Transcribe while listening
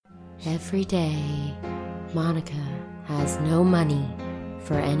Every day, Monica has no money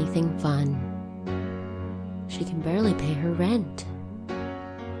for anything fun. She can barely pay her rent.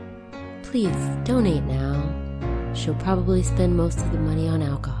 Please donate now. She'll probably spend most of the money on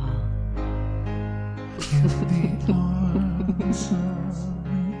alcohol.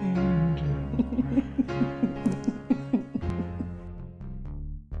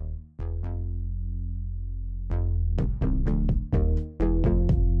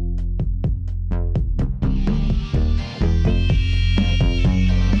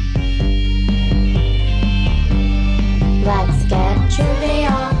 Let's get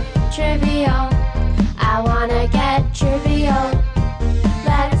trivial. I wanna get trivial.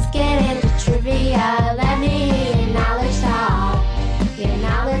 Let's get into trivia. Let me hear your knowledge talk. Your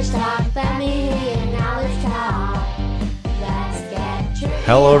knowledge talk. Let me hear your knowledge talk. Let's get trivial.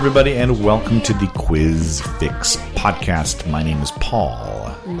 Hello, everybody, and welcome to the Quiz Fix podcast. My name is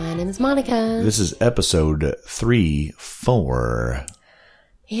Paul. My name is Monica. This is episode 3-4.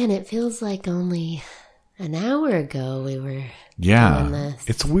 And it feels like only an hour ago we were doing this.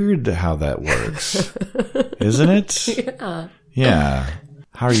 It's weird how that works, isn't it? Yeah.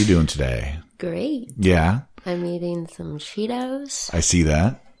 How are you doing today? Great. Yeah, I'm eating some Cheetos. I see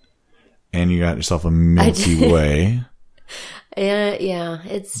that. And you got yourself a Milky Way. Yeah,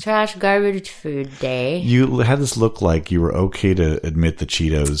 it's trash garbage food day. You had this look like you were okay to admit the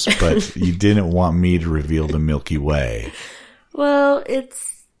Cheetos, but you didn't want me to reveal the Milky Way. Well,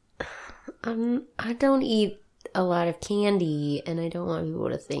 I don't eat a lot of candy, and I don't want people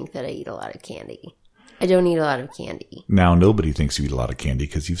to think that I eat a lot of candy. I don't eat a lot of candy. Now, nobody thinks you eat a lot of candy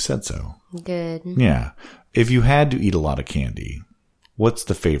because you've said so. Good. Yeah. If you had to eat a lot of candy, what's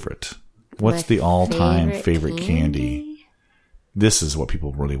the favorite? What's the all-time favorite candy? This is what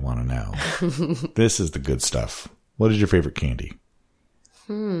people really want to know. This is the good stuff. What is your favorite candy?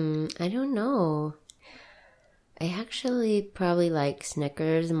 I don't know. I actually probably like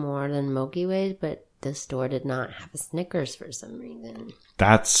Snickers more than Milky Ways, but the store did not have a Snickers for some reason.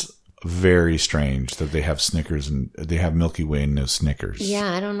 That's very strange that they have Snickers and they have Milky Way and no Snickers.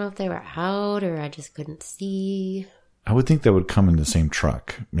 Yeah, I don't know if they were out or I just couldn't see. I would think that would come in the same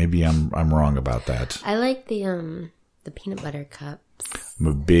truck. Maybe I'm wrong about that. I like the peanut butter cups. I'm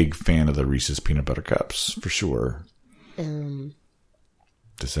a big fan of the Reese's peanut butter cups, for sure.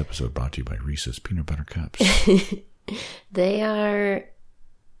 This episode brought to you by Reese's peanut butter cups. They're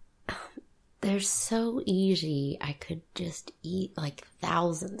so easy. I could just eat like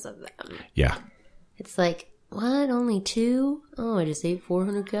thousands of them. Yeah. It's like, what? Only 2? Oh, I just ate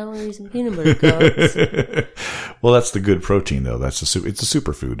 400 calories in peanut butter cups. Well, that's the good protein, though. It's a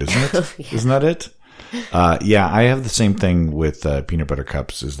superfood, isn't it? Yeah. Isn't that it? Yeah, I have the same thing with peanut butter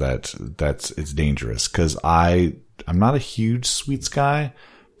cups. Is it's dangerous because I'm not a huge sweets guy,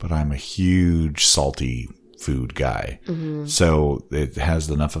 but I'm a huge salty food guy. Mm-hmm. So it has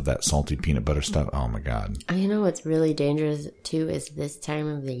enough of that salty peanut butter stuff. Oh my God. You know what's really dangerous too is this time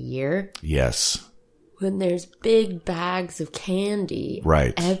of the year. Yes. When there's big bags of candy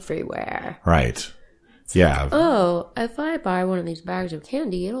everywhere. Right. Yeah. If I buy one of these bags of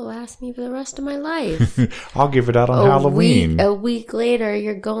candy, it'll last me for the rest of my life. I'll give it out on Halloween. A week later,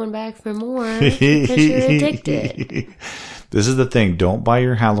 you're going back for more because you're addicted. This is the thing. Don't buy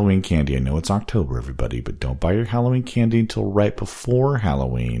your Halloween candy. I know it's October, everybody, but don't buy your Halloween candy until right before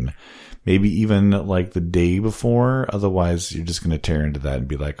Halloween. Maybe even like the day before. Otherwise, you're just going to tear into that and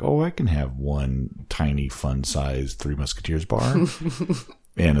be like, oh, I can have one tiny fun-sized Three Musketeers bar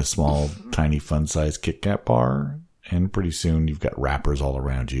and a small, tiny fun-sized Kit Kat bar. And pretty soon you've got wrappers all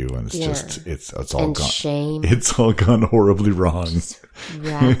around you, and it's all and gone. Shame. It's all gone horribly wrong. Just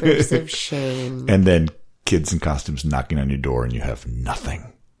wrappers of shame. And then kids in costumes knocking on your door, and you have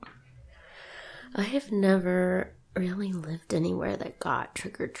nothing. I have never really lived anywhere that got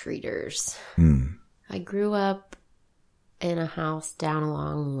trick-or-treaters. I grew up in a house down a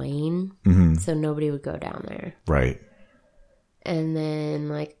long lane, so nobody would go down there. Right. And then,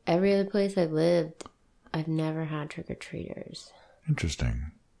 like, every other place I've lived, I've never had trick-or-treaters.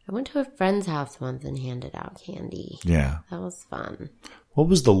 Interesting. I went to a friend's house once and handed out candy. Yeah. That was fun. What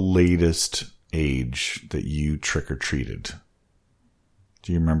was the latest age that you trick-or-treated?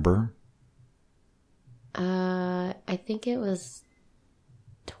 Do you remember? I think it was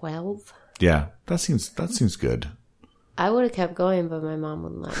 12. Yeah, that seems good. I would have kept going, but my mom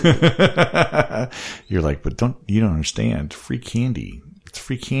wouldn't let me. You're like, but you don't understand. Free candy. It's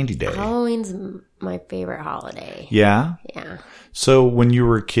free candy day. Halloween's my favorite holiday. Yeah? Yeah. So when you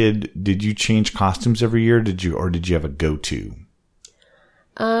were a kid, did you change costumes every year? Did you have a go-to?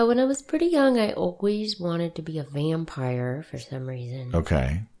 When I was pretty young, I always wanted to be a vampire for some reason.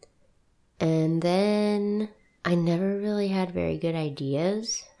 Okay. And then I never really had very good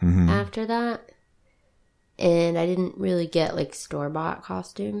ideas after that. And I didn't really get like store-bought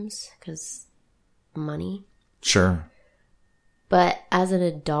costumes because money. Sure. But as an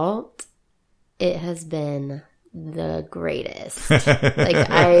adult, it has been the greatest. Like,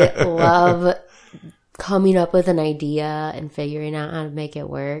 I love coming up with an idea and figuring out how to make it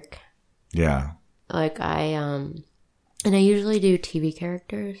work. Yeah. Like, and I usually do TV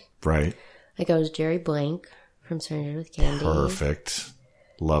characters. Right. Like, I was Jerry Blank from Strangers with Candy. Perfect.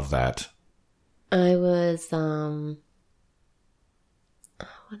 Love that. I was, what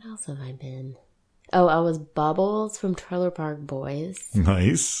else have I been? Oh, I was Bubbles from Trailer Park Boys.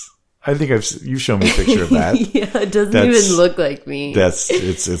 Nice. I think you've shown me a picture of that. Yeah, it doesn't even look like me.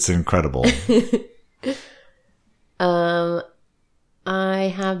 It's incredible. I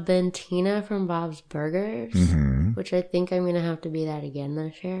have been Tina from Bob's Burgers, which I think I'm going to have to be that again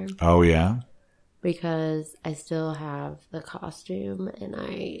this year. Oh, yeah? Because I still have the costume and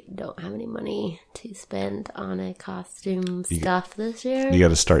I don't have any money to spend on a costume stuff this year. You got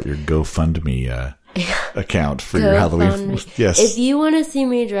to start your GoFundMe account for your Halloween. Yes. If you want to see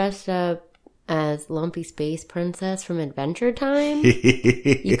me dressed up as Lumpy Space Princess from Adventure Time,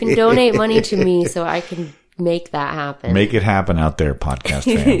 you can donate money to me so I can make that happen. Make it happen out there, podcast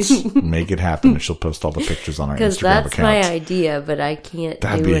fans. Make it happen. She'll post all the pictures on our Instagram account. Because that's my idea, but I can't do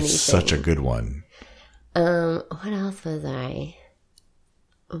anything. That'd be such a good one. What else was I?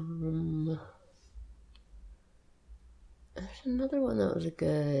 There's another one that was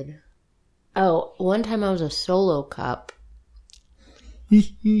good. Oh, one time I was a Solo Cup.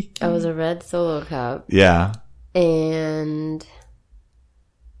 I was a red Solo Cup. Yeah. And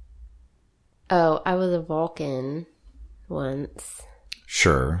I was a Vulcan once.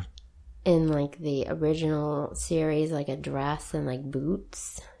 Sure. In like the original series, like a dress and like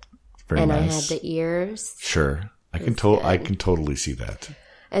boots. Very nice. I had the ears. Sure. I can totally see that.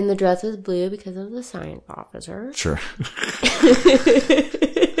 And the dress was blue because I was a science officer. Sure.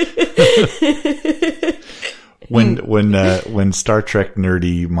 When Star Trek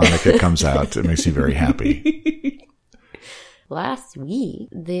nerdy Monica comes out, it makes me very happy. Last week,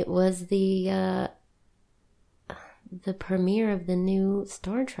 it was the premiere of the new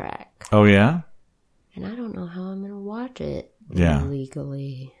Star Trek. Oh, yeah? And I don't know how I'm going to watch it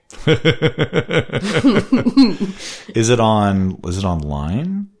legally. Is it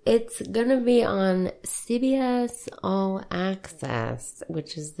online? It's going to be on CBS All Access,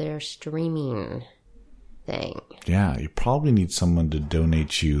 which is their streaming thing. Yeah, you probably need someone to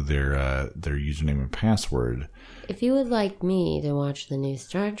donate you their username and password. If you would like me to watch the new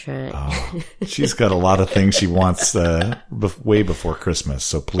Star Trek. Oh, she's got a lot of things she wants way before Christmas,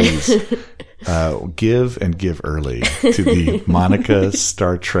 so please give early to the Monica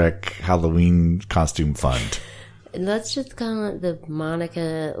Star Trek Halloween Costume Fund. Let's just call it the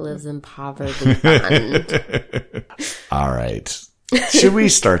Monica Lives in Poverty Fund. All right. Should we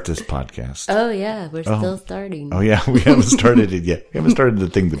start this podcast? Oh, yeah. We're still starting. Oh, yeah. We haven't started it yet. We haven't started the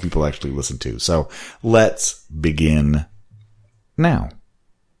thing that people actually listen to. So let's begin now.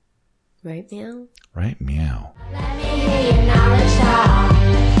 Right, meow? Right, meow. Let me hear your knowledge talk.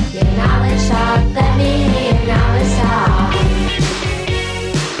 Your knowledge talk. Let me hear your knowledge talk.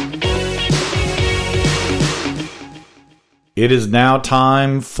 It is now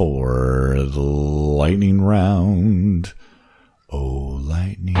time for the lightning round. Oh,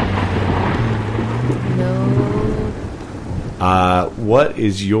 lightning round. No. What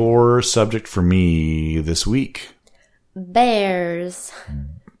is your subject for me this week? Bears.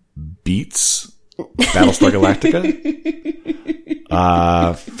 Beats Battlestar Galactica.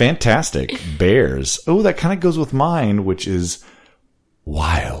 Fantastic. Bears. Oh, that kind of goes with mine, which is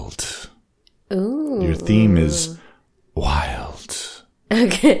wild. Ooh. Your theme is wild.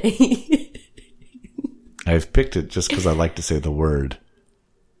 Okay. I've picked it just because I like to say the word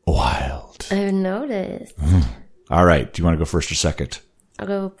wild. I've noticed. All right. Do you want to go first or second? I'll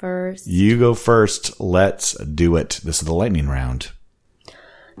go first. You go first. Let's do it. This is the lightning round.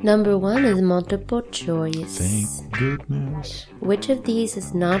 Number 1 is multiple choice. Thank goodness. Which of these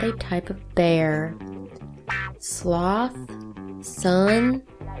is not a type of bear? Sloth, sun,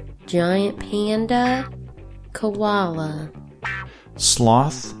 giant panda, koala.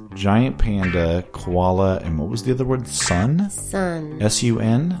 Sloth, giant panda, koala, and what was the other word? Sun? Sun.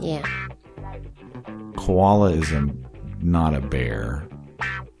 S-U-N? Yeah. Koala is not a bear.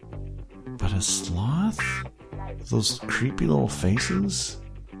 But a sloth? Those creepy little faces?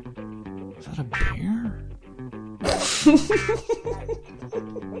 Is that a bear?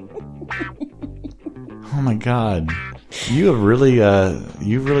 Oh my god. You have really,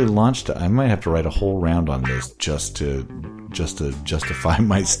 you've really launched. I might have to write a whole round on this just to justify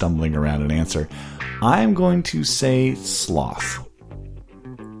my stumbling around an answer. I'm going to say sloth.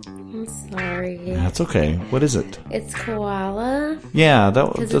 I'm sorry. That's okay. What is it? It's koala. Yeah,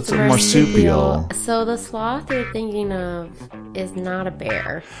 that's a marsupial. So the sloth you're thinking of is not a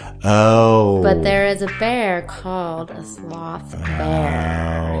bear. Oh. But there is a bear called a sloth bear.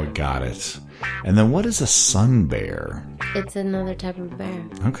 Oh, got it. And then what is a sun bear? It's another type of bear.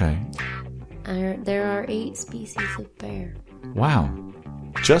 Okay. There are 8 species of bear. Wow.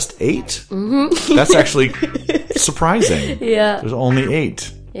 Just 8? Mm-hmm. That's actually surprising. Yeah. There's only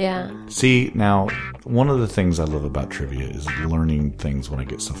 8. Yeah. See, now, one of the things I love about trivia is learning things when I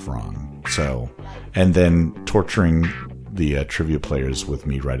get stuff wrong. So, and then torturing the trivia players with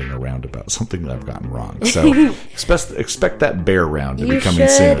me writing a round about something that I've gotten wrong. So, expect that bear round to be coming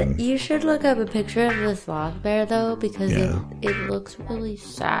soon. You should look up a picture of the sloth bear, though, because it looks really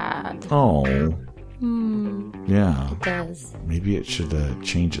sad. Oh. Yeah. It does. Maybe it should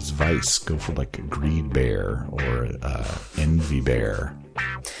change its vice. Go for like a greed bear or envy bear.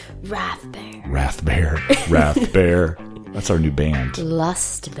 Wrath bear. Wrath bear. Wrath bear. That's our new band.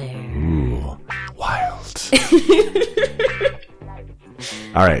 Lust bear. Ooh, wild.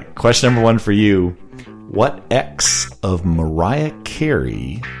 All right, question number 1 for you. What ex of Mariah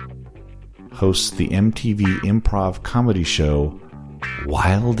Carey hosts the MTV improv comedy show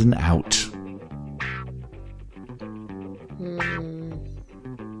Wild and Out?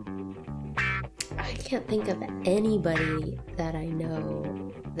 I can't think of anybody that I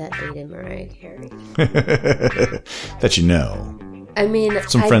know that dated Mariah Carey. That you know. I mean,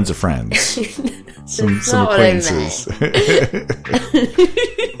 some friends of friends. some acquaintances.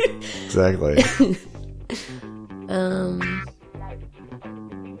 Exactly. Yeah,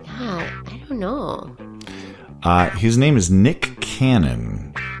 I don't know. His name is Nick Cannon.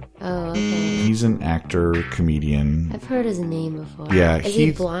 Oh, okay. He's an actor, comedian. I've heard his name before. Yeah, is he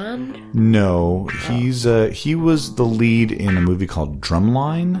blonde? No, he's he was the lead in a movie called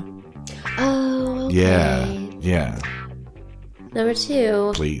Drumline. Oh, okay. Yeah. Number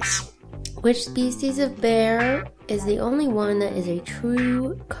 2. Please. Which species of bear is the only one that is a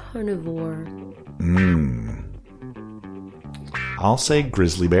true carnivore? I'll say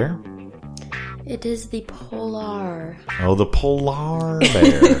grizzly bear. It is the polar. Oh, the polar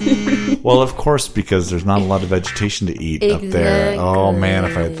bear. Well, of course, because there's not a lot of vegetation to eat up there. Oh, man,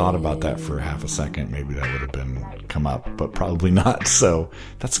 if I had thought about that for half a second, maybe that would have come up, but probably not. So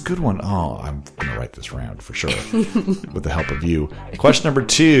that's a good one. Oh, I'm going to write this round for sure with the help of you. Question number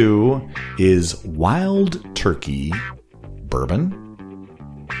 2 is wild turkey bourbon?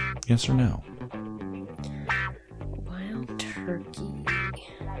 Yes or no? Wild turkey.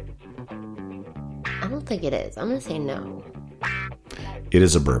 I don't think it is. I'm going to say no. It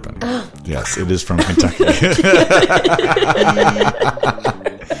is a bourbon. Oh. Yes, it is from Kentucky.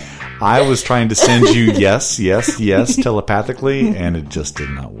 I was trying to send you yes telepathically, and it just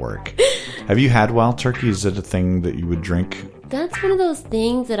did not work. Have you had wild turkey? Is it a thing that you would drink? That's one of those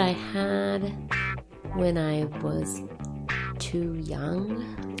things that I had when I was too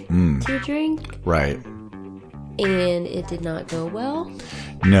young to drink. Right. And it did not go well.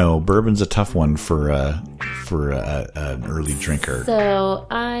 No, bourbon's a tough one for an early drinker. So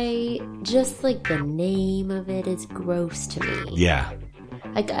I just like the name of it is gross to me. Yeah.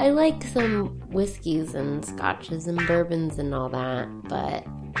 Like I like some whiskeys and scotches and bourbons and all that, but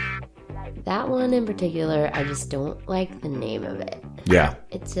that one in particular, I just don't like the name of it. Yeah.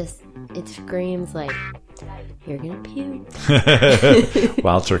 It screams like you're gonna puke.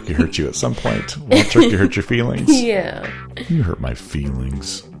 Wild turkey hurt you at some point. Wild turkey hurt your feelings. Yeah. You hurt my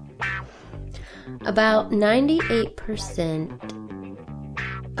feelings. About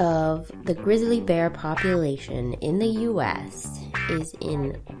 98% of the grizzly bear population in the U.S. is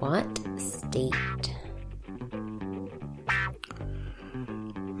in what state?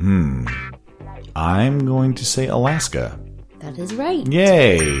 I'm going to say Alaska. That is right.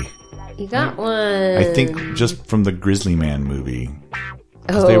 Yay. You got one. I think just from the Grizzly Man movie.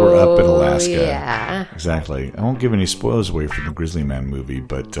 Because they were up in Alaska. Yeah. Exactly. I won't give any spoilers away from the Grizzly Man movie,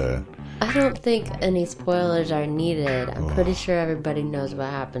 but... I don't think any spoilers are needed. I'm pretty sure everybody knows what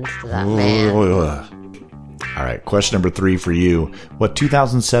happens to that man. All right, question number 3 for you. What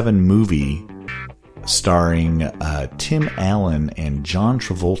 2007 movie starring Tim Allen and John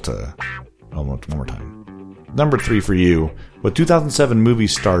Travolta... Oh, one more time. Number 3 for you. What 2007 movie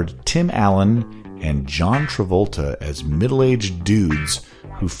starred Tim Allen and John Travolta as middle-aged dudes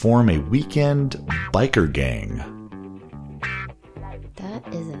who form a weekend biker gang? That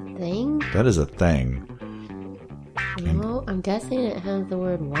is a thing? That is a thing. Well, I'm guessing it has the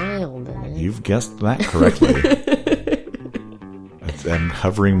word wild in it. You've guessed that correctly. I'm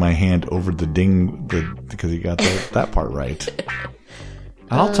hovering my hand over the ding because you got that part right.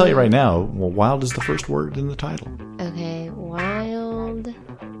 And I'll tell you right now, well, wild is the first word in the title. Okay, wild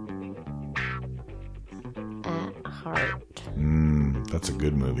at heart. That's a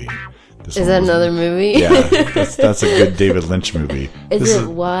good movie. Is that another movie? Yeah, that's a good David Lynch movie. Is it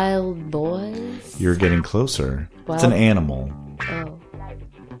Wild Boys? You're getting closer. It's an animal. Oh.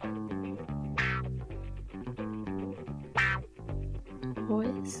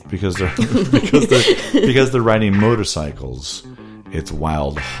 Boys? Because they're riding motorcycles. It's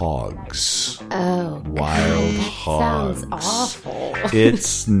wild hogs. Oh. Wild God, hogs. Sounds awful.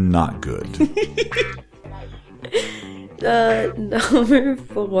 It's not good. Number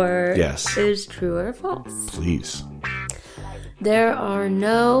 4 Yes. is true or false. Please. There are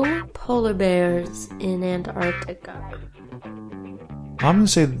no polar bears in Antarctica. I'm going to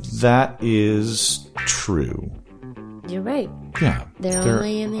say that is true. You're right. Yeah. They're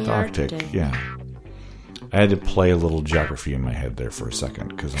only in the Arctic. Yeah. I had to play a little geography in my head there for a second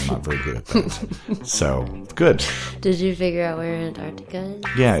because I'm not very good at that. So, good. Did you figure out where Antarctica is?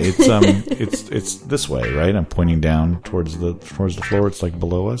 Yeah, it's this way, right? I'm pointing down towards the floor. It's like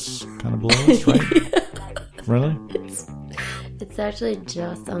below us, kind of below us, right? Yeah. Really? It's actually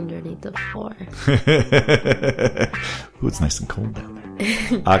just underneath the floor. Ooh, it's nice and cold down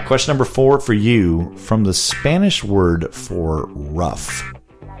there. Question number 4 for you. From the Spanish word for rough,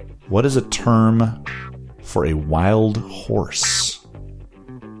 what is a term for a wild horse?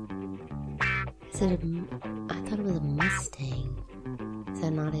 Is it I thought it was a Mustang. Is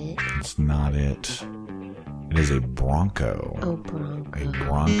that not it? It's not it. It is a bronco. Oh, Bronco. A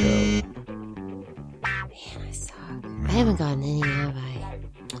bronco. Man, I suck. I haven't gotten any, have I?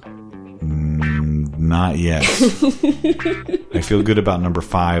 Not yet. I feel good about number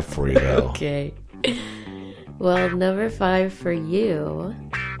 5 for you, though. Okay. Well, number 5 for you.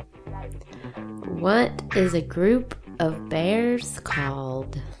 What is a group of bears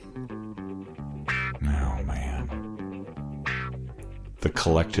called? Oh, man. The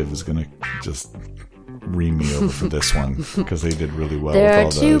collective is going to just ream me over for this one because they did really well with There all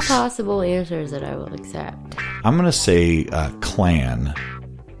are 2 those. possible answers that I will accept. I'm going to say clan.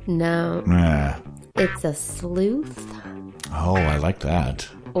 No. It's a sleuth Oh, I like that.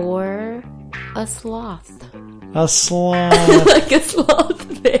 or a sloth. A sloth. Like a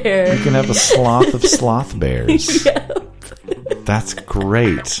sloth bear. You can have a sloth of sloth bears. Yep. That's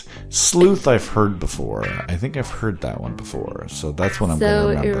great. Sleuth I've heard before. I think I've heard that one before. So that's what I'm going to So,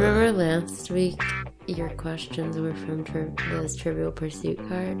 remember. you remember last week your questions were from those Trivial Pursuit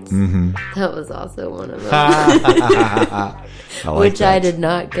cards? Mm-hmm. That was also one of them. I like Which that. I did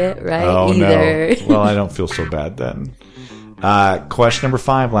not get right Oh, either. no. Well, I don't feel so bad then. Question number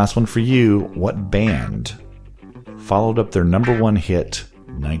 5, last one for you. What band followed up their number 1 hit,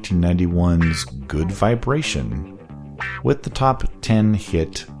 1991's Good Vibration, with the top 10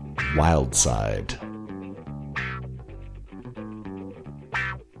 hit Wild Side?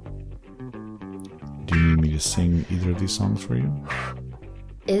 Do you need me to sing either of these songs for you?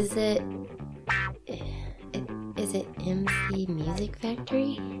 Is it MC Music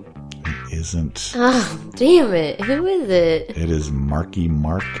Factory? It isn't. Oh, damn it. Who is it? It is Marky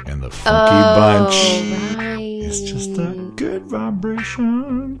Mark and the Funky Bunch. Right. It's just a good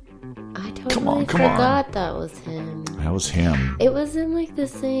vibration. I totally Come on. forgot that was him. That was him. It was in like the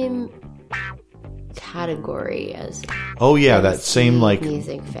same category as Oh yeah, that CNC same like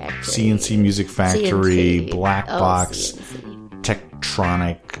Music Factory. CNC Music Factory, CNC. Black Oh, Box, CNC.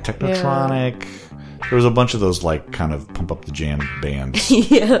 Technotronic. There was a bunch of those like kind of pump up the jam bands.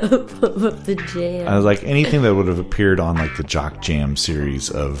 Yeah, pump up the jam. I was like anything that would have appeared on like the Jock Jam series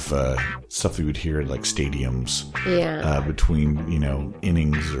of stuff you would hear at like stadiums Yeah. between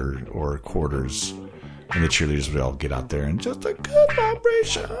innings or quarters, and the cheerleaders would all get out there and just a good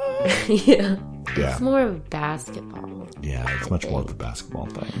vibration. Yeah. Yeah. It's more of basketball. Yeah, it's much more of a basketball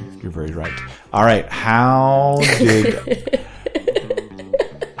thing. You're very right. All right, how did?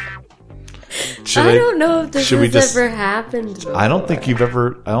 I don't know if this should we has just- ever happened before. I don't think I've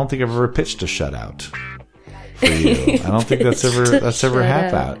ever pitched a shutout for you. I don't think that's ever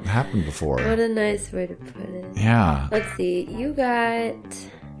Shutout. happened before. What a nice way to put it. Yeah. Let's see. You got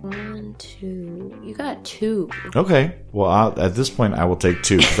 1, 2. You got 2. Okay. Well, at this point, I will take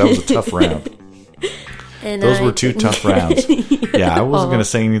 2 because that was a tough round. And Those I were 2 didn't tough get rounds. any Yeah, I at wasn't all. going to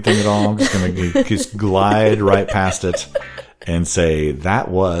say anything at all. I'm just going to just glide right past it and say that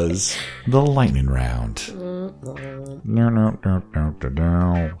was the lightning round. No.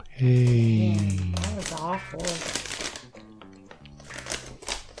 Hey. That was awful.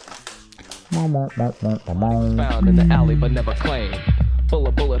 Found in the alley but never claimed. Full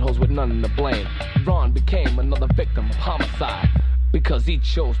of bullet holes with none to blame. Ron became another victim of homicide because he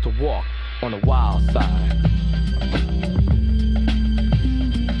chose to walk on the wild side.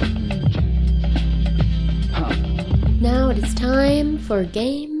 Now it is time for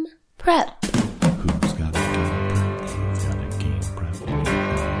game prep. Who's got a game prep? Who's got a game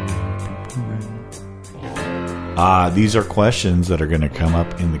prep? These are questions that are going to come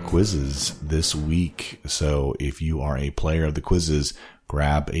up in the quizzes this week. So if you are a player of the quizzes,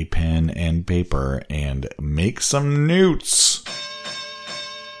 grab a pen and paper and make some notes.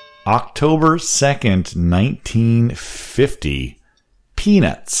 October 2nd, 1950,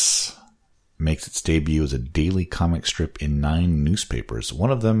 Peanuts makes its debut as a daily comic strip in 9 newspapers, one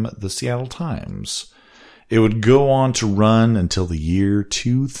of them the Seattle Times. It would go on to run until the year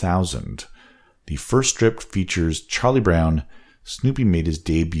 2000. The first strip features Charlie Brown. Snoopy made his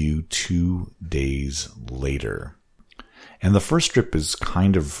debut 2 days later. And the first strip is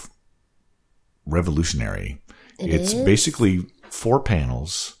kind of revolutionary. It's basically 4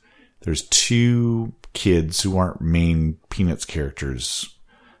 panels. There's 2 kids who aren't main Peanuts characters.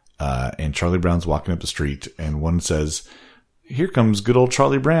 And Charlie Brown's walking up the street, and one says, "Here comes good old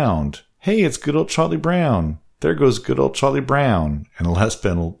Charlie Brown. Hey, it's good old Charlie Brown. There goes good old Charlie Brown." And the last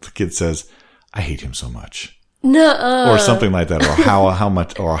panel, the kid says, "I hate him so much." Nuh-uh. Or something like that,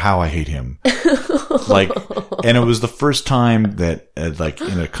 or how I hate him. Like, and it was the first time that, like,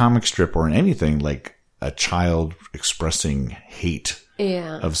 in a comic strip or in anything, like a child expressing hate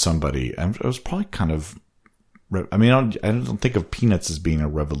of somebody. It was probably kind of. I mean, I don't think of Peanuts as being a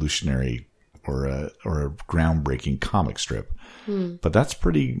revolutionary or a groundbreaking comic strip, but that's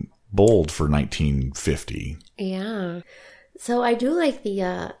pretty bold for 1950. Yeah. So I do like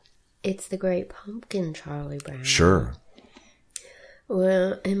the It's the Great Pumpkin Charlie Brown. Sure.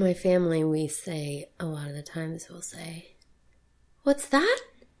 Well, in my family, we say, a lot of the times we'll say, "What's that?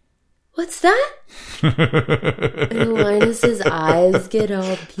 What's that?" And Linus's eyes get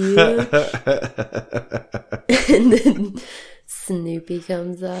all cute. And then Snoopy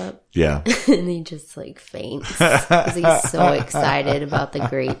comes up. Yeah. And he just like faints because he's so excited about the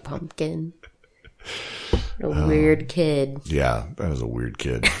Great Pumpkin. A weird kid. Yeah, that was a weird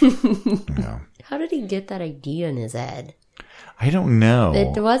kid. Yeah. How did he get that idea in his head? I don't know.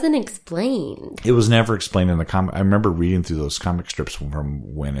 It wasn't explained. It was never explained in the comic. I remember reading through those comic strips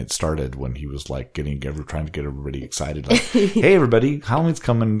from when it started, when he was like trying to get everybody excited. Like, "Hey, everybody, Halloween's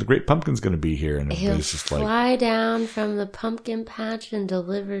coming. The Great Pumpkin's going to be here." And everybody's just fly down from the pumpkin patch and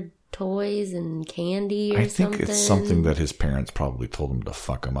deliver toys and candy or something. I think it's something that his parents probably told him to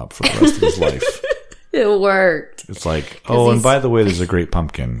fuck him up for the rest of his life. It worked. It's like, oh, and by the way, there's a great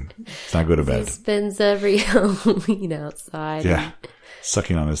pumpkin. It's not go to bed. He spends every Halloween outside. Yeah.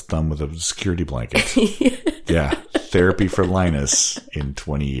 Sucking on his thumb with a security blanket. Yeah. Therapy for Linus in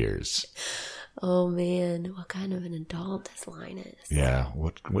 20 years. Oh, man. What kind of an adult is Linus? Yeah.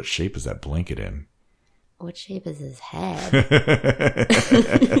 What shape is that blanket in? What shape is his head?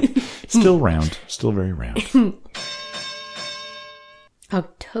 Still round. Still very round.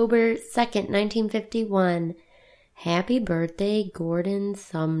 October 2nd, 1951. Happy birthday, Gordon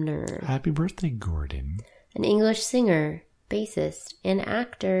Sumner. Happy birthday, Gordon. An English singer, bassist, and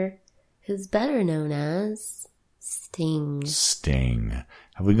actor who's better known as Sting. Sting.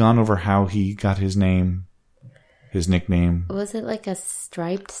 Have we gone over how he got his name? His nickname? Was it like a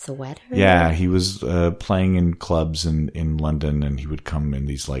striped sweater? Yeah, he was playing in clubs in London, and he would come in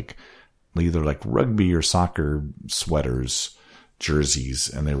these like either like rugby or soccer sweaters, jerseys,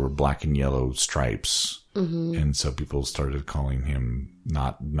 and they were black and yellow stripes. Mm-hmm. And so people started calling him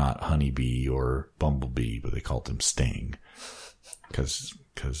not Honeybee or Bumblebee, but they called him Sting because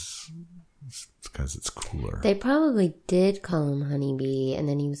it's cooler. They probably did call him Honeybee, and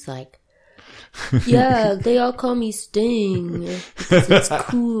then he was like, "Yeah, they all call me Sting because it's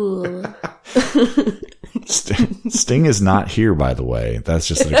cool." Sting is not here, by the way. That's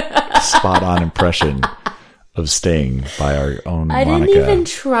just a spot-on impression of Sting by our own Monica. I didn't even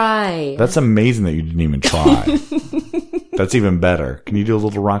try. That's amazing that you didn't even try. That's even better. Can you do a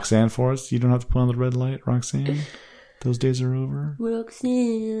little Roxanne for us? You don't have to put on the red light, Roxanne. Those days are over.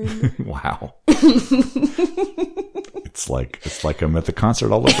 Roxanne. Wow. It's like I'm at the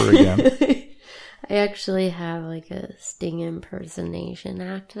concert all over again. I actually have like a Sting impersonation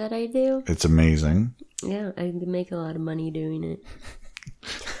act that I do. It's amazing. Yeah, I make a lot of money doing it.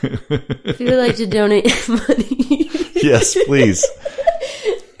 If you would like to donate money, yes, please.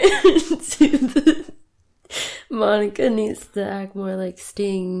 Monica needs to act more like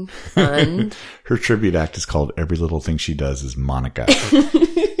Sting Fund. Her tribute act is called "Every Little Thing She Does Is Monica."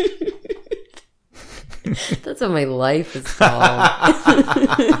 That's what my life is called.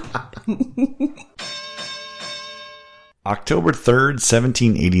 October 3rd,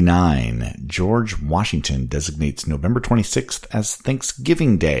 1789, George Washington designates November 26th as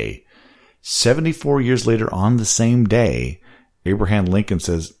Thanksgiving Day. 74 years later on the same day, Abraham Lincoln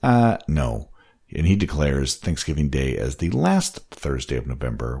says, no. And he declares Thanksgiving Day as the last Thursday of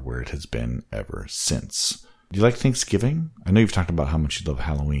November, where it has been ever since. Do you like Thanksgiving? I know you've talked about how much you love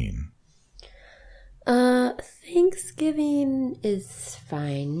Halloween. Thanksgiving is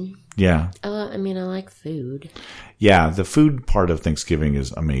fine. Yeah. I mean, I like food. Yeah, the food part of Thanksgiving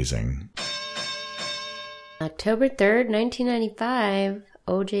is amazing. October 3rd, 1995,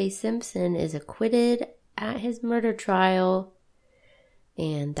 O.J. Simpson is acquitted at his murder trial.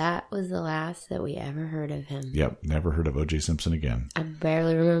 And that was the last that we ever heard of him. Yep, never heard of O.J. Simpson again. I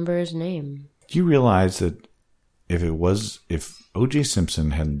barely remember his name. Do you realize that if O.J.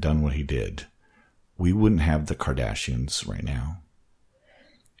 Simpson hadn't done what he did, we wouldn't have the Kardashians right now?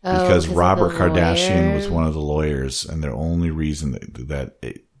 Because Robert Kardashian was one of the lawyers, and the only reason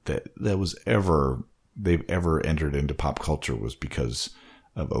that was they've ever entered into pop culture was because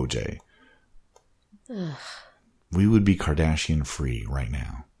of OJ. Ugh. We would be Kardashian free right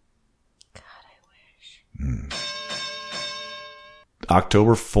now. God, I wish.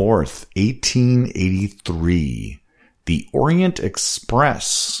 October 4th, 1883. The Orient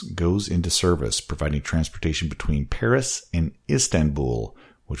Express goes into service, providing transportation between Paris and Istanbul,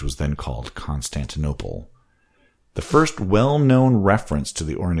 which was then called Constantinople. The first well-known reference to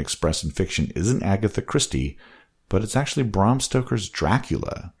the Orient Express in fiction isn't Agatha Christie, but it's actually Bram Stoker's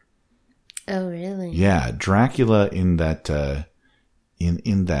Dracula. Oh, really? Yeah, Dracula in that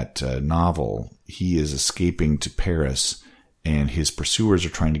novel, he is escaping to Paris, and his pursuers are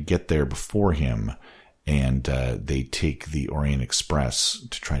trying to get there before him, and they take the Orient Express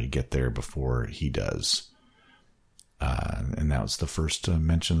to try to get there before he does. And that was the first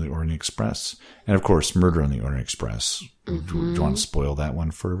mention of the Orient Express. And, of course, Murder on the Orient Express. Do you want to spoil that one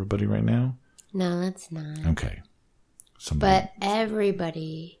for everybody right now? No, let's not. Okay. But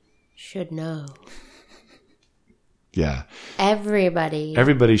everybody should know. Yeah.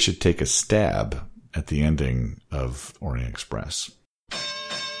 Everybody should take a stab at the ending of Orient Express.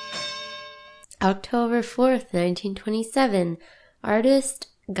 October 4th, 1927, artist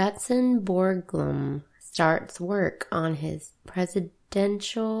Gutzon Borglum starts work on his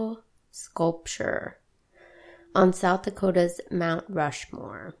presidential sculpture on South Dakota's Mount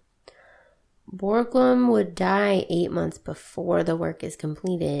Rushmore. Borglum would die 8 months before the work is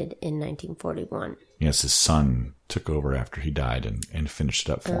completed in 1941. Yes, his son took over after he died and finished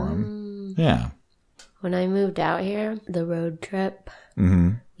it up for him. Yeah. When I moved out here, the road trip,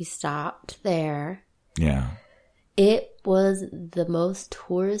 we stopped there. Yeah. It was the most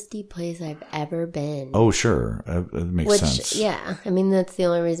touristy place I've ever been. Oh, sure. It makes sense. Yeah. I mean, that's the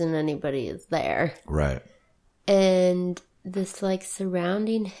only reason anybody is there. Right. And this, like,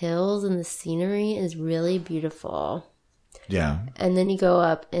 surrounding hills and the scenery is really beautiful. Yeah. And then you go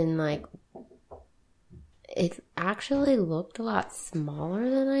up and, like, it actually looked a lot smaller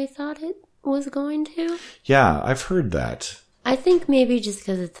than I thought it was going to. Yeah, I've heard that. I think maybe just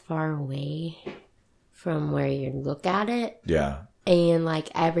because it's far away from where you look at it. Yeah. And, like,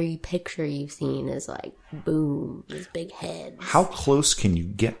 every picture you've seen is, like, boom, these big heads. How close can you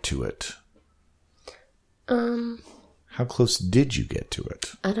get to it? How close did you get to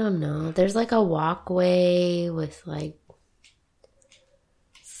it? I don't know. There's, like, a walkway with, like,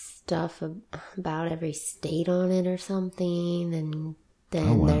 stuff about every state on it or something. And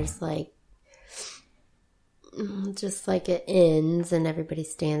then there's, like, just, like, it ends and everybody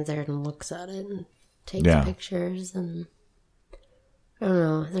stands there and looks at it and takes pictures. And I don't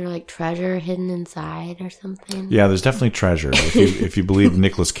know. Is there, like, treasure hidden inside or something? Yeah, there's definitely treasure. If you believe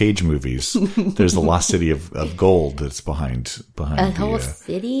Nicolas Cage movies, there's the lost city of gold that's behind a whole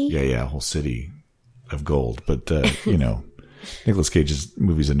city? Yeah, a whole city of gold. But, you know, Nicolas Cage's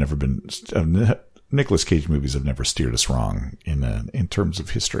movies have never been... Nicolas Cage movies have never steered us wrong in terms of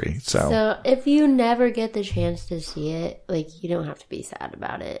history. So if you never get the chance to see it, like, you don't have to be sad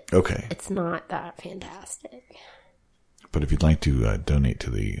about it. Okay. It's not that fantastic. But if you'd like to donate to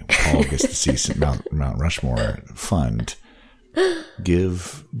the Paul Gets to See Mount Rushmore Fund,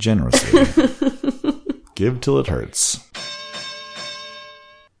 give generously. Give till it hurts.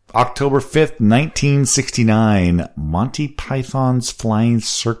 October 5th, 1969, Monty Python's Flying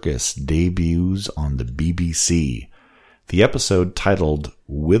Circus debuts on the BBC. The episode, titled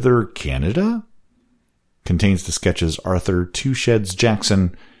Whither Canada, contains the sketches Arthur Two Sheds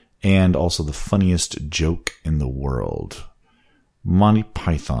Jackson and also the funniest joke in the world. Monty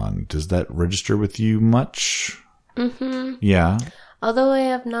Python. Does that register with you much? Mm-hmm. Yeah. Although I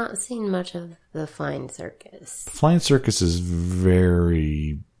have not seen much of the Flying Circus. Flying Circus is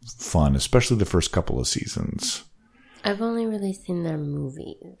very fun, especially the first couple of seasons. I've only really seen their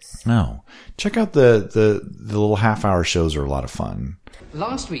movies. No. Check out the little half-hour shows are a lot of fun.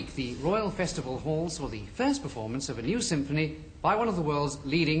 Last week, the Royal Festival Hall saw the first performance of a new symphony by one of the world's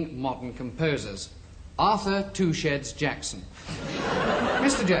leading modern composers, Arthur Two Sheds Jackson.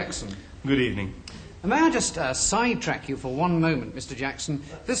 Mr. Jackson. Good evening. May I just sidetrack you for one moment, Mr. Jackson?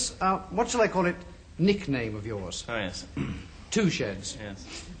 This, what shall I call it, nickname of yours? Oh, yes. Two Sheds.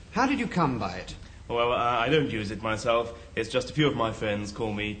 Yes. How did you come by it? Well, I don't use it myself. It's just a few of my friends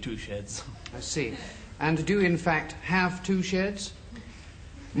call me Two Sheds. I see. And do you, in fact, have two sheds?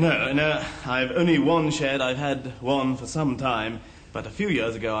 No, I've only one shed. I've had one for some time. But a few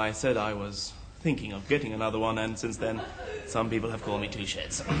years ago I said I was thinking of getting another one, and since then some people have called me Two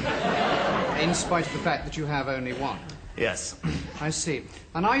Sheds. In spite of the fact that you have only one? Yes. I see.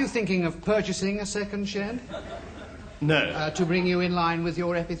 And are you thinking of purchasing a second shed? No. To bring you in line with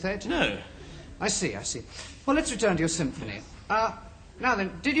your epithet? No. I see. Well, let's return to your symphony. Now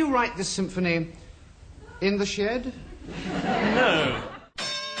then, did you write this symphony in the shed? No.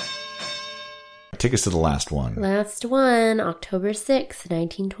 Take us to the last one. Last one, October 6th,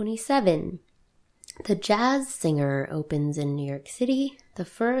 1927. The Jazz Singer opens in New York City, the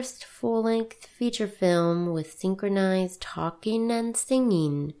first full-length feature film with synchronized talking and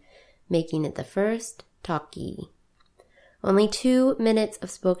singing, making it the first talkie. Only 2 minutes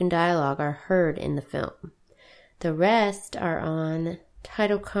of spoken dialogue are heard in the film. The rest are on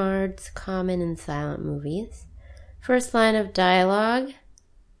title cards, common and silent movies. First line of dialogue,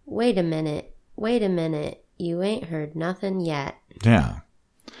 wait a minute, you ain't heard nothing yet. Yeah.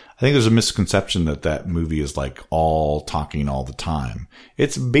 I think there's a misconception that movie is like all talking all the time.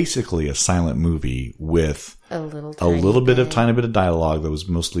 It's basically a silent movie with a little bit of tiny bit of dialogue that was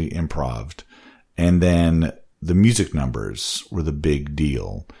mostly improv'd. And then the music numbers were the big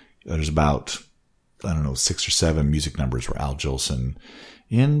deal. There's about, 6 or 7 music numbers where Al Jolson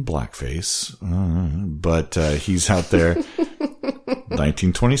in blackface, but he's out there.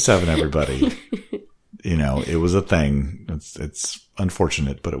 1927, everybody. It was a thing. It's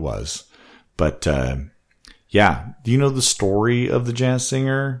unfortunate, but it was. But yeah, do you know the story of the Jazz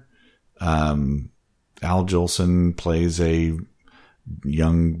Singer? Al Jolson plays a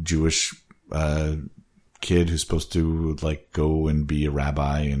young Jewish kid who's supposed to go and be a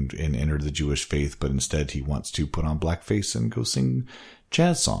rabbi and enter the Jewish faith, but instead he wants to put on blackface and go sing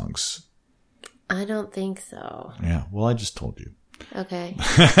jazz songs. I don't think so. Yeah, well, I just told you. Okay.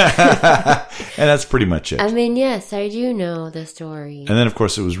 And that's pretty much it. I mean, yes, I do know the story. And then, of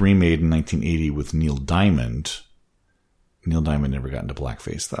course, it was remade in 1980 with Neil Diamond. Neil Diamond never got into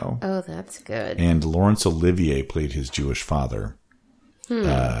blackface, though. Oh, that's good. And Laurence Olivier played his Jewish father.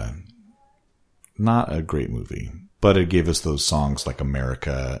 Not a great movie, but it gave us those songs like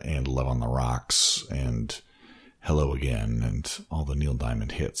America and Love on the Rocks and Hello Again and all the Neil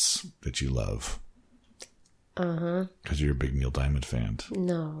Diamond hits that you love. Uh-huh. Because you're a big Neil Diamond fan.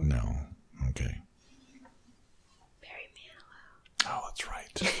 No. Okay. Barry Manilow. Oh, that's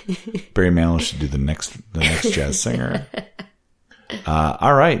right. Barry Manilow should do the next Jazz Singer.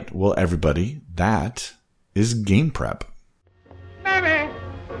 All right. Well, everybody, that is Game Prep. Baby,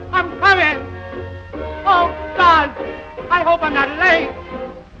 I'm coming. Oh, God, I hope I'm not late.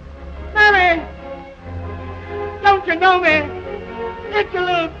 Baby, don't you know me? It's your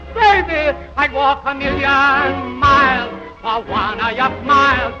little baby. I'd walk a million miles for one of your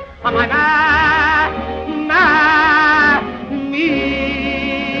smiles. On my me.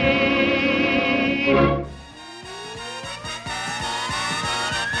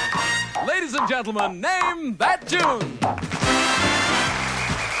 Ladies and gentlemen, name that tune.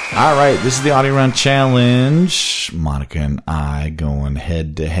 All right, this is the Audio Round Challenge. Monica and I going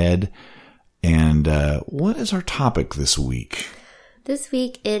head to head. And what is our topic this week? This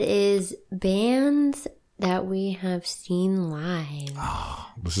week it is bands that we have seen live.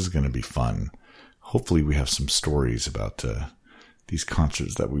 Oh, this is going to be fun. Hopefully we have some stories about these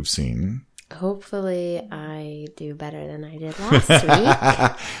concerts that we've seen. Hopefully I do better than I did last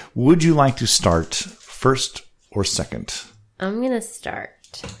week. Would you like to start first or second? I'm going to start.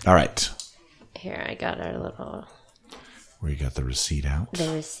 All right. Here, I got our little... Where you got the receipt out?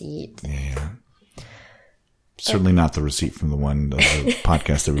 The receipt. Yeah. Certainly not the receipt from the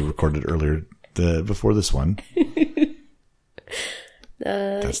podcast that we recorded earlier before this one.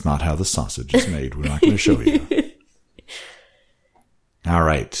 That's not how the sausage is made. We're not going to show you. All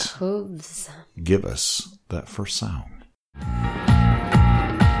right. Hooves. Give us that first sound.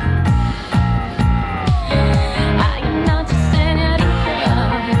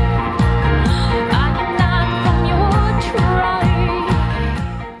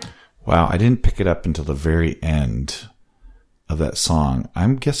 Wow, I didn't pick it up until the very end of that song.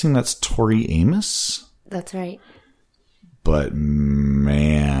 I'm guessing that's Tori Amos? That's right. But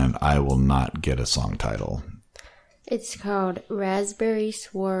man, I will not get a song title. It's called Raspberry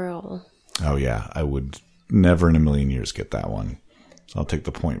Swirl. Oh yeah, I would never in a million years get that one. So I'll take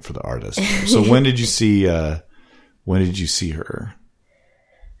the point for the artist. So when did you see her?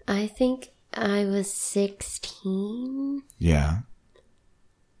 I think I was 16. Yeah.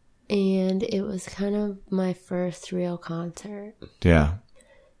 And it was kind of my first real concert. Yeah.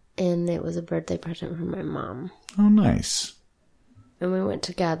 And it was a birthday present from my mom. Oh, nice. And we went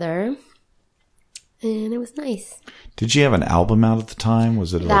together. And it was nice. Did she have an album out at the time?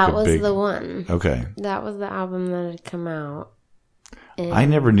 Was it that was the one. Okay. That was the album that had come out. And I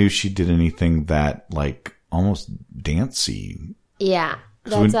never knew she did anything that, like, almost dancey. Yeah.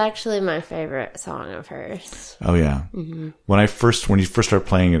 That's actually my favorite song of hers. Oh, yeah. Mm-hmm. When you first started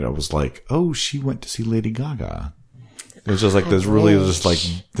playing it, I was like, oh, she went to see Lady Gaga. It was just like this really just like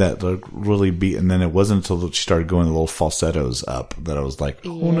that really beat. And then it wasn't until she started going the little falsettos up that I was like,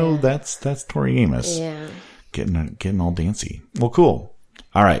 oh, no, that's Tori Amos. Yeah. Getting all dancey. Well, cool.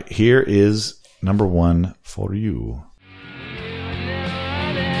 All right. Here is number 1 for you.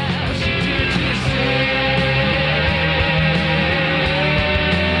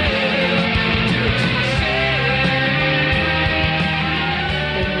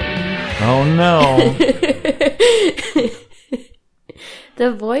 Oh, no.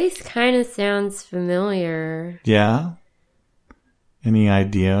 The voice kind of sounds familiar. Yeah? Any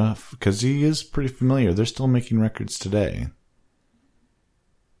idea? Because he is pretty familiar. They're still making records today.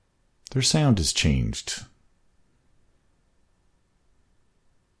 Their sound has changed.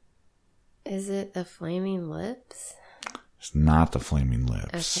 Is it the Flaming Lips? It's not the Flaming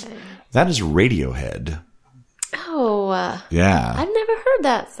Lips. Okay. That is Radiohead. Oh. Yeah. I've never heard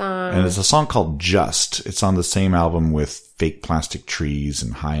that song. And it's a song called Just. It's on the same album with Fake Plastic Trees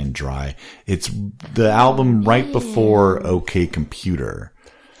and High and Dry. It's the album right before OK Computer.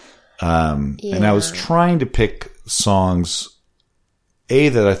 And I was trying to pick songs,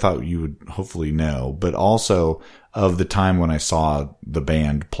 that I thought you would hopefully know, but also of the time when I saw the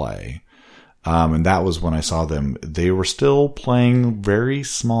band play. And that was when I saw them. They were still playing very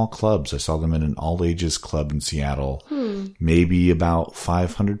small clubs. I saw them in an all-ages club in Seattle. Maybe about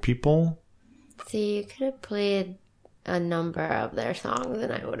 500 people. See, you could have played a number of their songs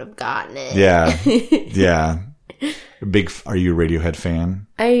and I would have gotten it. Yeah. Yeah. Are you a Radiohead fan?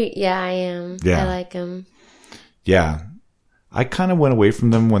 I am. Yeah. I like them. Yeah. I kind of went away from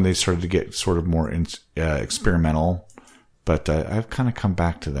them when they started to get sort of more experimental, but I've kind of come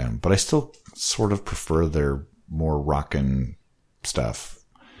back to them. But I still sort of prefer their more rockin' stuff.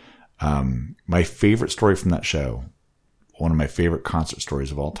 My favorite story from that show, one of my favorite concert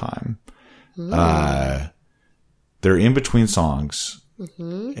stories of all time. They're in between songs,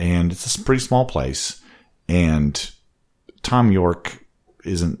 and it's a pretty small place, and Tom York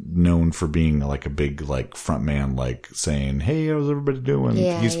isn't known for being like a big like front man, like saying, "Hey, how's everybody doing?"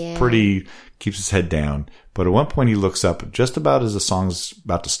 He's pretty, keeps his head down. But at one point he looks up just about as the song's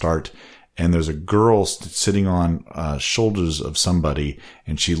about to start, and there's a girl sitting on shoulders of somebody,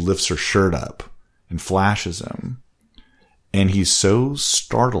 and she lifts her shirt up and flashes him. And he's so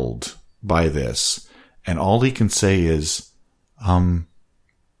startled by this, and all he can say is,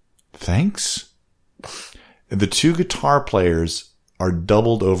 thanks? And the two guitar players are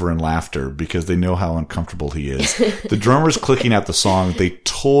doubled over in laughter because they know how uncomfortable he is. The drummer's clicking out the song. They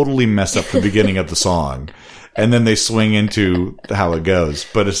totally mess up the beginning of the song. And then they swing into how it goes.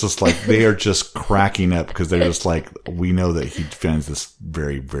 But it's just like, they are just cracking up because they're just like, we know that he finds this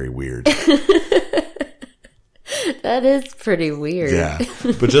very, very weird. That is pretty weird. Yeah.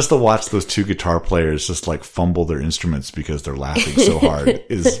 But just to watch those two guitar players just like fumble their instruments because they're laughing so hard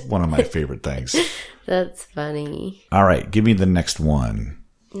is one of my favorite things. That's funny. All right. Give me the next one.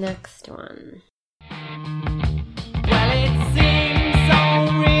 Next one. Well, it seems so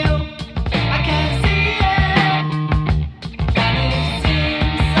real. I can see it. And it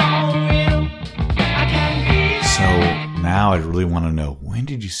seems so real. I can feel it. So now I really want to know, when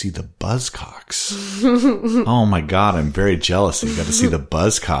did you see the Buzzcocks? Oh my God, I'm very jealous that you got to see the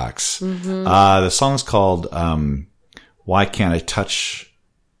Buzzcocks. The song's called Why Can't I Touch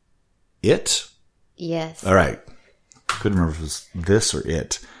It? Yes. All right. Couldn't remember if it was this or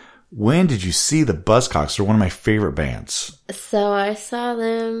it. When did you see the Buzzcocks? They're one of my favorite bands. So I saw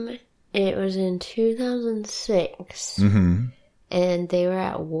them, it was in 2006. And they were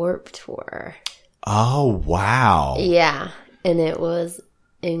at Warped Tour. Oh, wow. Yeah. And it was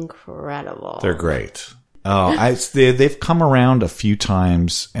incredible. They're great. Oh, they've come around a few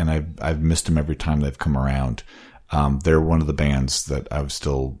times, and I've missed them every time they've come around. They're one of the bands that I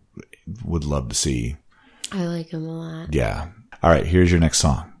still would love to see. I like them a lot. Yeah. All right, here's your next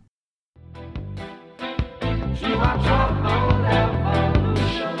song.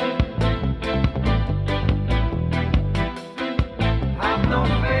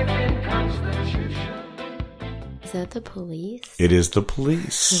 Is that the Police? It is the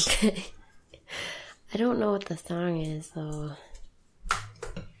Police. Okay. I don't know what the song is, though.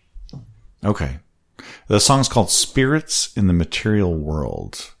 Okay. The song's called Spirits in the Material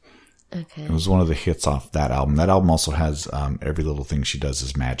World. Okay. It was one of the hits off that album. That album also has Every Little Thing She Does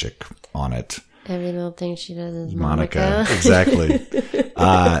Is Magic on it. Every little thing she does is Monica. Exactly.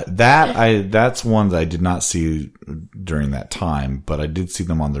 That's one that I did not see during that time, but I did see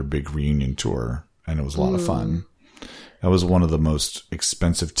them on their big reunion tour, and it was a lot of fun. That was one of the most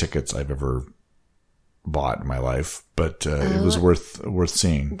expensive tickets I've ever bought in my life, but it was worth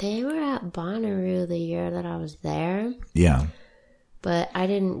seeing. They were at Bonnaroo the year that I was there. Yeah. But I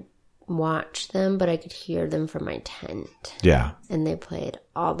didn't watch them, but I could hear them from my tent. Yeah. And they played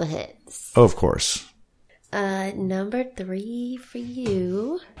all the hits. Oh, of course. Number 3 for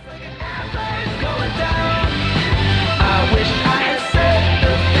you. I wish I had said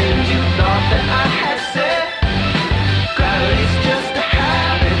the things you thought that I had said. Gravity's just a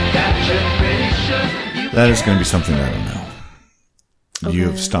habit that you're pretty sure you That is going to be something that I don't know. Okay. You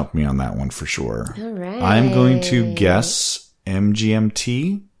have stumped me on that one for sure. All right. I'm going to guess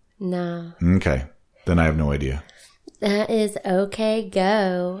MGMT. No. Okay. Then I have no idea. That is OK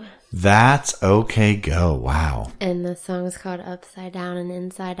Go. That's OK Go. Wow. And the song is called Upside Down and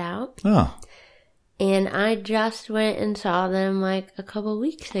Inside Out. Oh. And I just went and saw them like a couple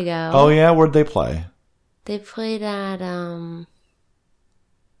weeks ago. Oh, yeah? Where'd they play? They played at, I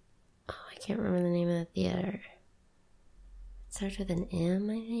can't remember the name of the theater. It starts with an M,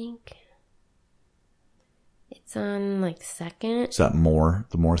 I think. It's on like 2nd. Is that Moore?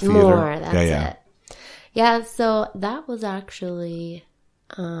 The Moore Theater? Moore, that's yeah. it. Yeah, so that was actually,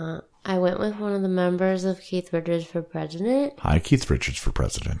 I went with one of the members of Keith Richards for President. Hi, Keith Richards for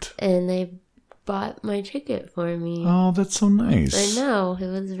President. And they bought my ticket for me. Oh, that's so nice. I know. It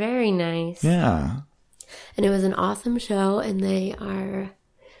was very nice. Yeah. And it was an awesome show, and they're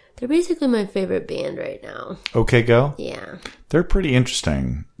basically my favorite band right now. OK Go? Yeah. They're pretty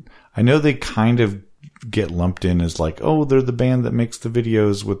interesting. I know they kind of get lumped in as like, oh, they're the band that makes the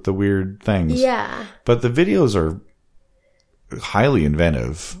videos with the weird things. Yeah. But the videos are highly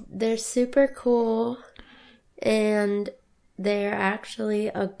inventive. They're super cool, and they're actually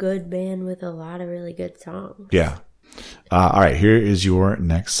a good band with a lot of really good songs. Yeah. All right, here is your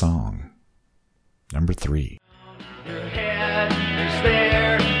next song. Number 3. Your head is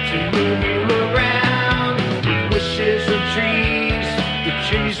there to move you around. With wishes of trees, the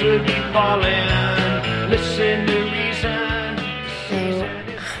trees would be falling. Listen to reason. So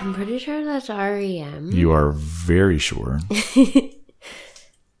I'm pretty sure that's REM. You are very sure.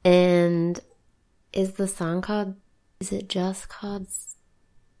 And is the song called, is it just called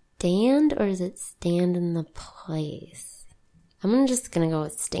Stand, or is it Stand in the Place? I'm just going to go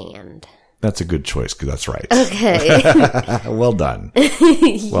with Stand. That's a good choice because that's right. Okay. Well done.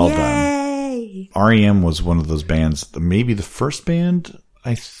 Well Yay! done. REM was one of those bands, maybe the first band,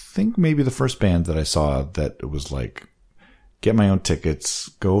 I think maybe the first band that I saw that it was like, get my own tickets,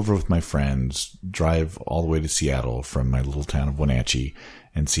 go over with my friends, drive all the way to Seattle from my little town of Wenatchee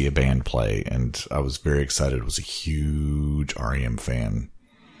and see a band play. And I was very excited. I was a huge REM fan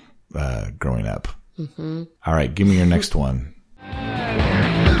growing up. Mm-hmm. All right, give me your next one.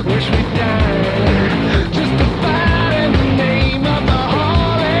 Wish we died just to fight in the name of the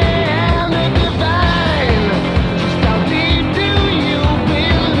holy and the divine. Just how deep do you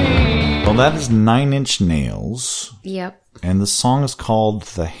believe? Well, that is 9 Inch Nails. Yep. And the song is called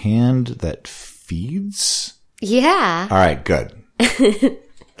The Hand That Feeds. Yeah. All right, good.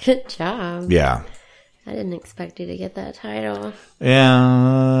 Good job. Yeah. I didn't expect you to get that title. Yeah,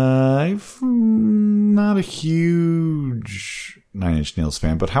 I'm not a huge 9 Inch Nails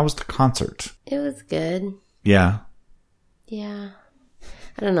fan, but how was the concert? It was good. Yeah. Yeah.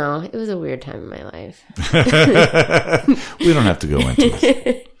 I don't know. It was a weird time in my life. We don't have to go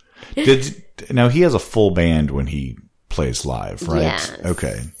into it. Now, he has a full band when he plays live, right? Yes.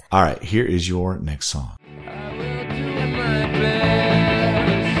 Okay. All right, here is your next song.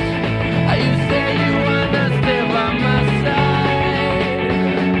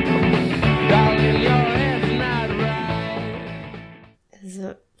 Is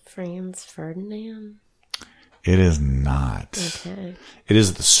it Franz Ferdinand? It is not. Okay. It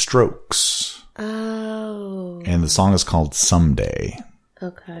is The Strokes. Oh. And the song is called Someday.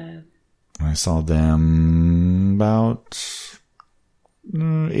 Okay. I saw them about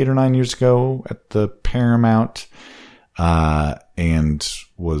 8 or 9 years ago at the Paramount, and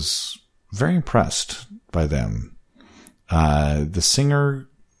was very impressed by them. The singer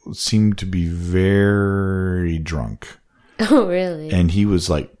seemed to be very drunk. Oh, really? And he was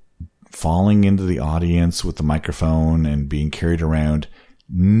like falling into the audience with the microphone and being carried around.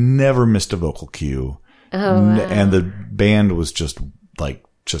 Never missed a vocal cue. Oh, wow. And the band was just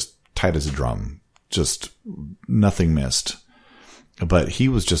tight as a drum. Just nothing missed. But he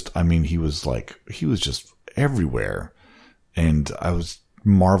was just everywhere. And I was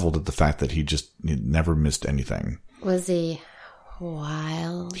marveled at the fact that he never missed anything. Was he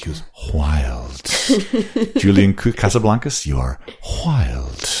wild? He was wild. Julian Casablancas, you are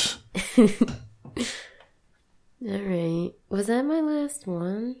wild. All right. Was that my last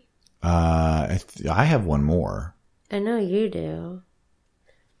one? I have one more. I know you do.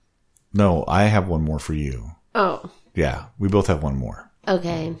 No, I have one more for you. Oh. Yeah, we both have one more.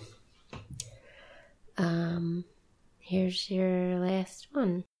 Okay. Here's your last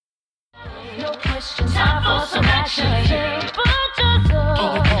one. No question, time for some action. Can't put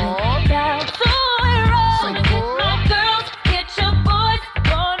yourself down to it wrong. No girls, get your boys,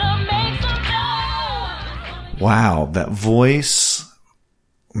 gonna make some noise. Wow, that voice.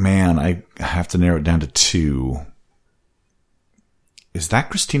 Man, I have to narrow it down to 2. Is that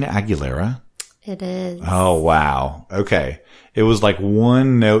Christina Aguilera? It is. Oh, wow. Okay. It was like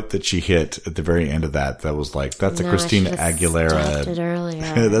one note that she hit at the very end of that was like, that's a Christina Aguilera. It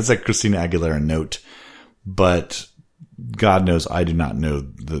earlier. That's a Christina Aguilera note. But God knows I do not know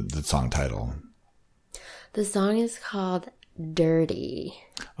the song title. The song is called Dirty.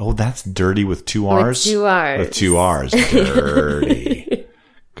 Oh, that's Dirty with 2 R's? With 2 R's. With 2 R's. Dirty.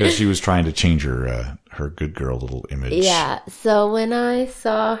 Because she was trying to change her good girl little image. Yeah. So when I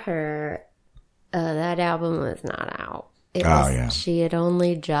saw her, that album was not out. Yeah. She had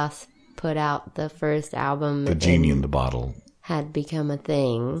only just put out the first album. The Genie in the Bottle. Had become a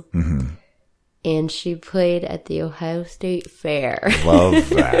thing. Mm-hmm. And she played at the Ohio State Fair. Love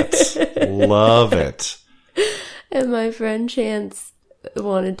that. Love it. And my friend Chance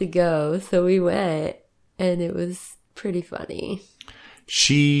wanted to go, so we went. And it was pretty funny.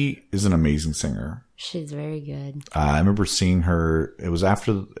 She is an amazing singer. She's very good. I remember seeing her. It was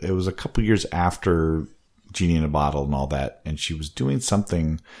a couple years after Genie in a Bottle and all that, and she was doing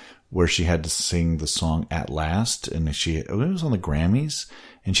something where she had to sing the song At Last, and it was on the Grammys,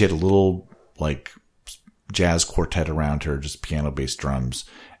 and she had a little like jazz quartet around her, just piano bass drums,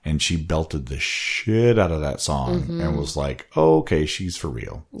 and she belted the shit out of that song and was like, oh, okay, she's for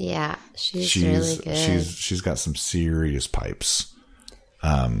real. Yeah, she's really good. She's got some serious pipes.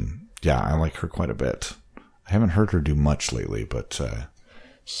 Yeah, I like her quite a bit. I haven't heard her do much lately, but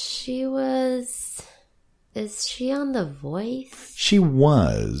is she on The Voice? She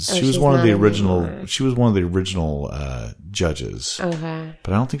was. Oh, she was one of the original. Anymore. She was one of the original judges. Okay.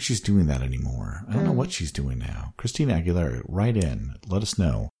 But I don't think she's doing that anymore. I don't know what she's doing now. Christina Aguilera, write in. Let us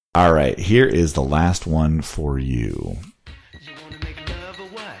know. All right, here is the last one for you. You wanna make love or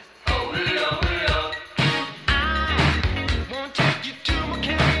what? I won't take you to my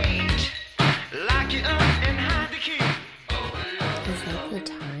cage, lock you up and hide the key. Is that the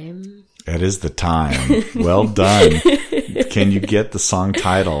time? That is the time. Well done. Can you get the song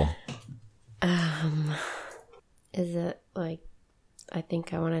title? Is it like I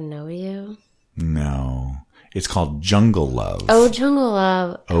Think I Want to Know You? No. It's called Jungle Love. Oh, Jungle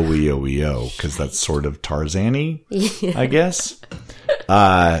Love. O-E-O-E-O, because that's sort of Tarzan-y, Yeah. I guess.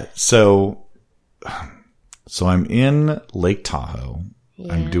 So I'm in Lake Tahoe.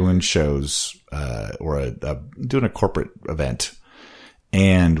 Yeah. I'm doing shows, doing a corporate event.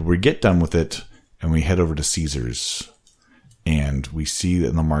 And we get done with it, and we head over to Caesars. And we see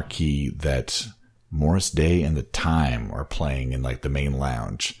in the marquee that Morris Day and The Time are playing in like the main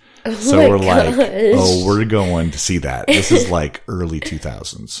lounge. So we're like, oh, we're going to see that. This is like early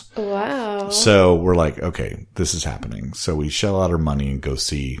 2000s. Wow. So we're like, okay, this is happening. So we shell out our money and go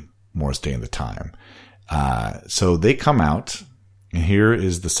see Morris Day and The Time. So they come out, and here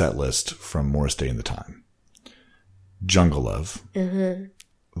is the set list from Morris Day and The Time. Jungle Love. Mm-hmm.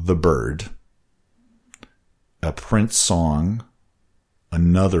 The Bird. A Prince song.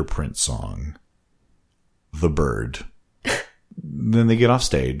 Another Prince song. The Bird. Then they get off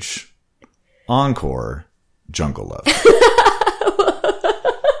stage. Encore. Jungle Love.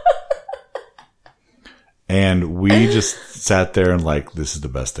 And we just sat there and like, this is the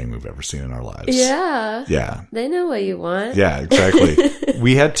best thing we've ever seen in our lives. Yeah. Yeah. They know what you want. Yeah, exactly.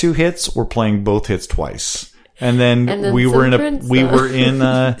 We had 2 hits. We're playing both hits twice. And then we were in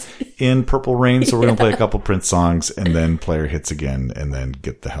Purple Rain, so we're going to play a couple Prince songs and then play our hits again and then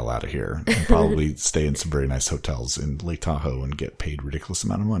get the hell out of here and probably stay in some very nice hotels in Lake Tahoe and get paid ridiculous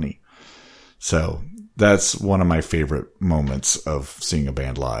amount of money. So that's one of my favorite moments of seeing a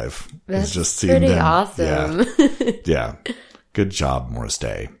band live. That's is just seeing pretty them. awesome. Yeah. Good job, Morris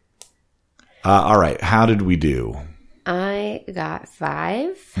Day. All right. How did we do? I got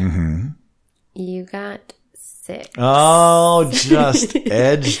 5. Mm-hmm. You got 6. Oh, just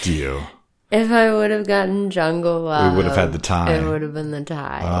edged you. If I would have gotten Jungle Love, We would have had the tie. It would have been the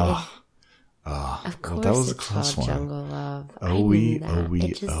tie. Of course, that was a it's close called one. Jungle Love. I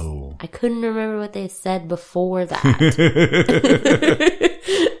couldn't remember what they said before that.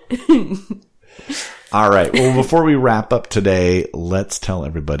 All right. Well, before we wrap up today, let's tell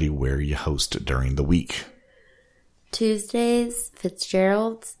everybody where you host during the week. Tuesdays,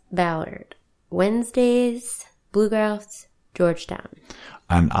 Fitzgerald's, Ballard. Wednesdays, Bluegrass, Georgetown.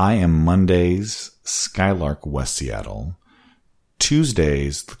 And I am Mondays, Skylark, West Seattle.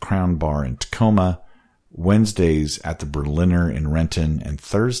 Tuesdays, the Crown Bar in Tacoma. Wednesdays at the Berliner in Renton. And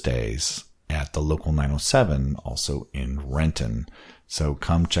Thursdays at the Local 907, also in Renton. So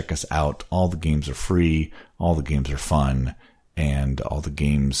come check us out. All the games are free. All the games are fun. And all the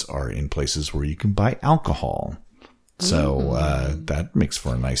games are in places where you can buy alcohol. So that makes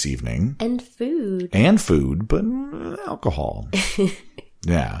for a nice evening. And food. And food, but alcohol.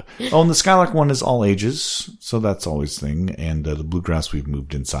 Yeah. Oh, and the Skylark one is all ages, so that's always a thing. And the Bluegrass, we've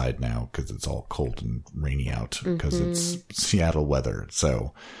moved inside now because it's all cold and rainy out because it's Seattle weather.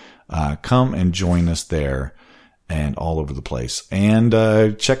 So come and join us there and all over the place. And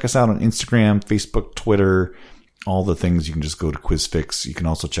check us out on Instagram, Facebook, Twitter, all the things. You can just go to QuizFix. You can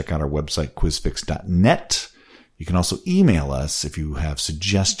also check out our website, quizfix.net. You can also email us if you have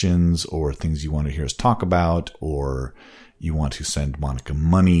suggestions or things you want to hear us talk about, or you want to send Monica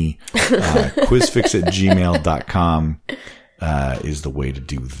money. Quizfix@gmail.com is the way to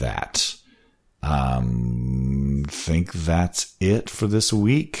do that. Think that's it for this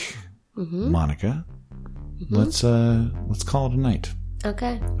week. Monica, let's call it a night.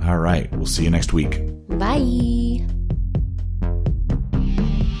 Okay. All right. We'll see you next week. Bye.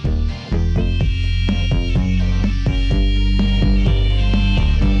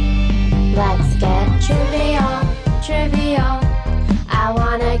 Let's get trivial, trivial. I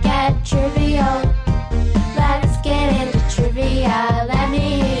wanna get trivial.